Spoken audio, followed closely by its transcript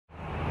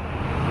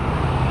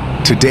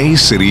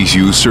Today's cities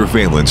use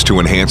surveillance to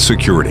enhance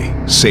security,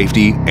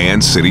 safety,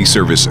 and city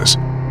services.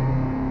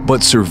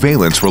 But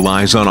surveillance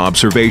relies on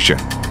observation.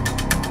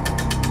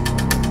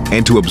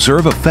 And to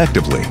observe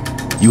effectively,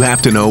 you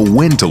have to know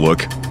when to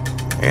look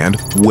and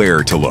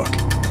where to look.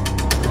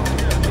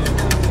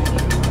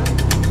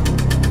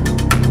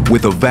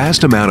 With a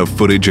vast amount of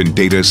footage and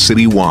data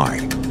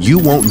citywide, you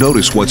won't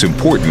notice what's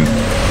important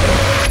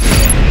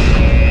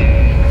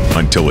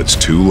until it's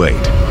too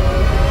late.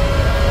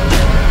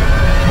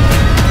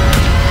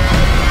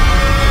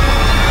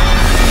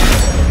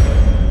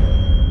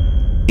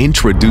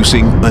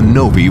 Introducing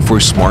innoVi for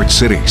smart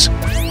cities,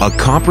 a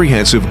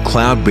comprehensive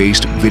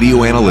cloud-based video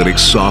analytics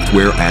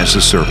software as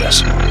a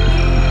service.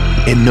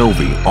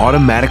 innoVi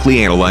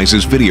automatically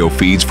analyzes video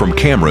feeds from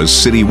cameras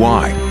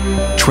citywide,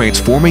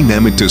 transforming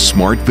them into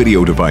smart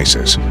video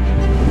devices,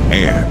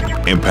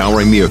 and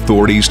empowering the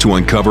authorities to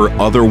uncover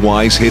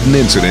otherwise hidden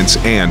incidents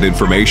and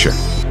information.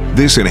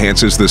 This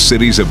enhances the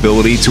city's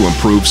ability to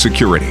improve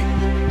security,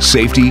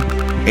 safety,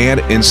 and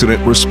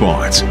incident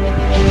response.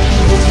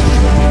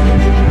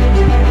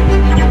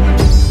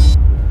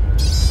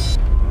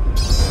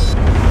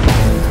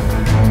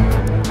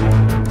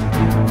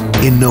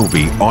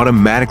 innoVi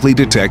automatically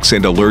detects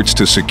and alerts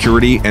to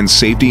security and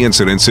safety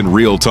incidents in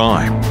real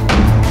time,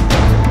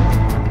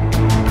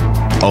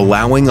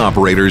 allowing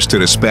operators to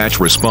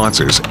dispatch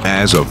responses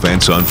as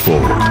events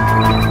unfold.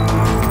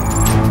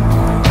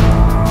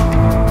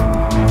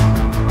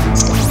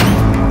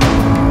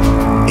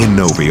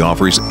 innoVi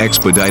offers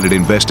expedited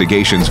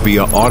investigations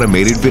via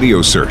automated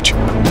video search,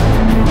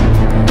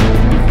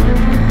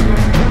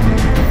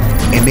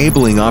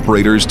 enabling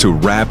operators to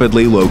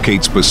rapidly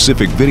locate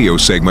specific video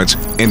segments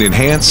and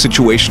enhance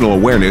situational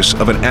awareness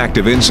of an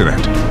active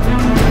incident.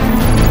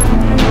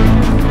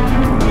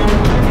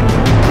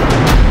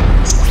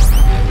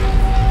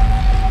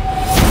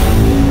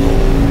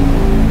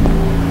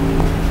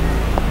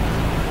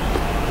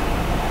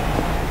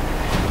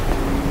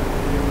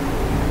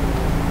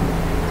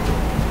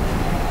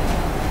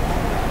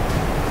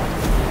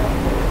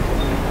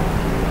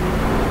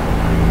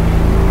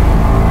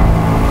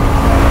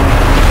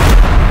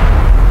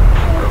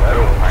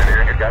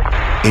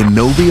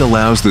 innoVi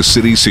allows the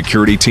city's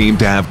security team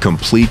to have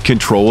complete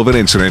control of an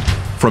incident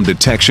from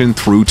detection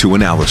through to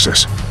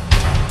analysis.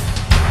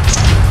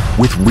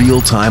 With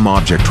real-time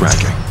object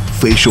tracking,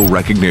 facial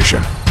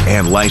recognition,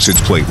 and license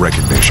plate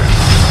recognition.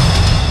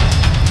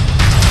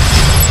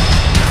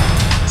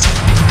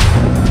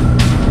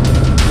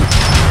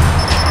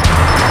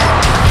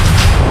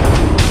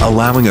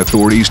 Allowing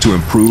authorities to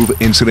improve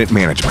incident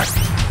management,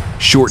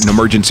 shorten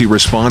emergency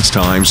response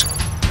times,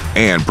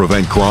 and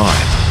prevent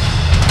crime.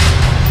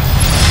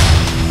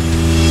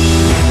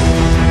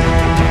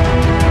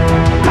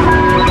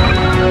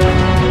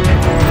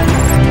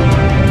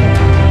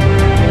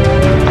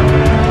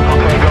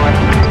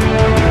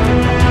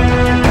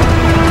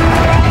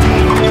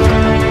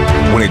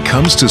 When it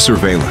comes to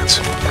surveillance,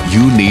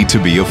 you need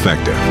to be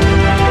effective.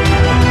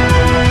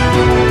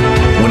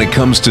 When it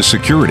comes to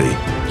security,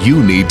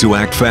 you need to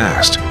act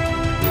fast.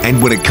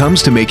 And when it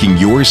comes to making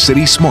your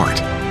city smart,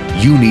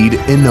 you need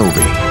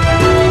innoVi.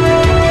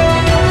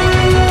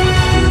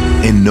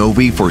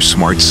 innoVi for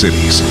smart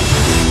cities.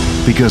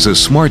 Because a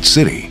smart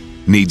city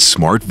needs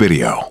smart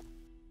video.